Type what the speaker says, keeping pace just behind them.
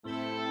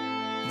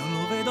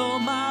vedo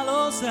ma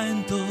lo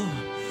sento,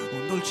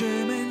 un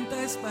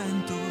dolcemente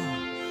spento,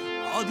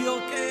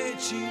 odio che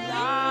ci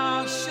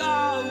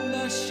lascia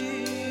una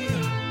scia.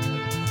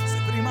 Se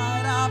prima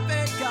era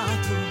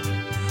peccato,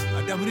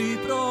 l'abbiamo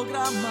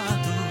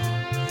riprogrammato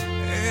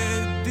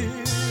e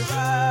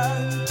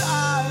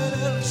diventa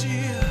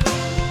energia.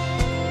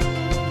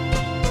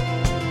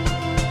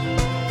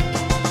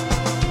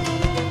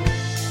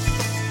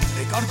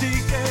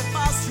 Ricordi che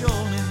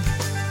passione,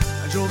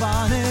 la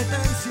giovane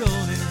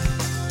tensione,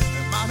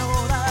 ma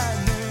non è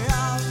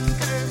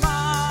neanche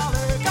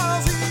male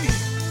così.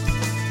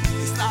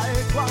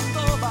 Distrae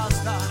quanto,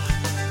 basta,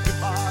 e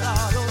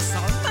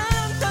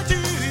paradossalmente ci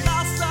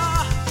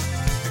rilassa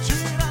e ci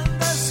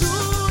rende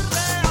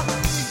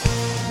surreali.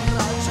 Un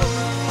raggio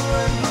e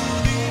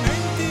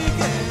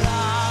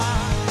dimenticherà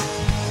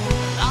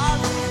la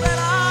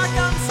libera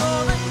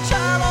canzone in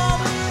cielo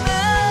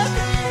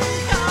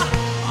mimetica.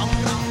 A un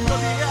grado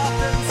di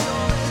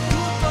attenzione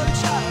tutto il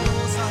cielo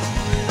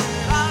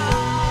s'annerà.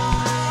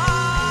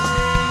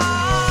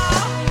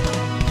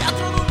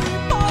 Dietro nubi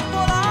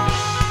popola,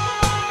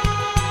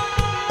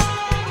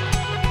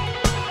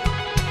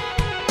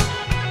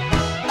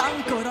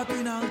 ancora più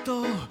in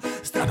alto,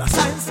 strada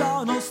senza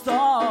uno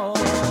stop,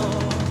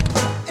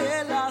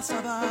 e la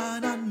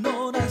savana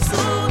non è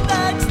su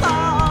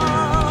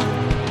desktop.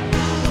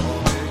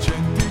 9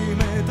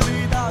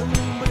 centimetri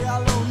dall'Umbria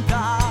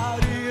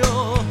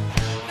all'Ontario,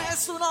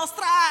 nessuno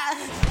stress,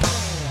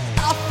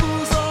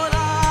 affuso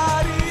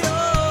orario.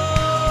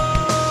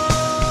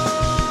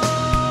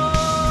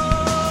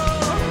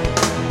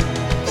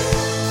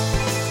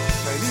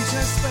 Felice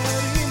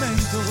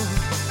esperimento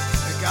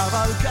e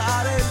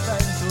cavalcare il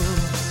vento,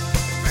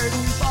 per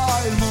un po'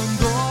 il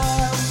mondo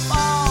è un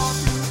po'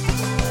 più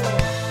tuo.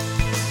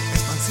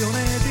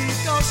 Espansione di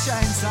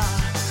coscienza,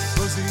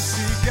 così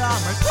si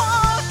chiama.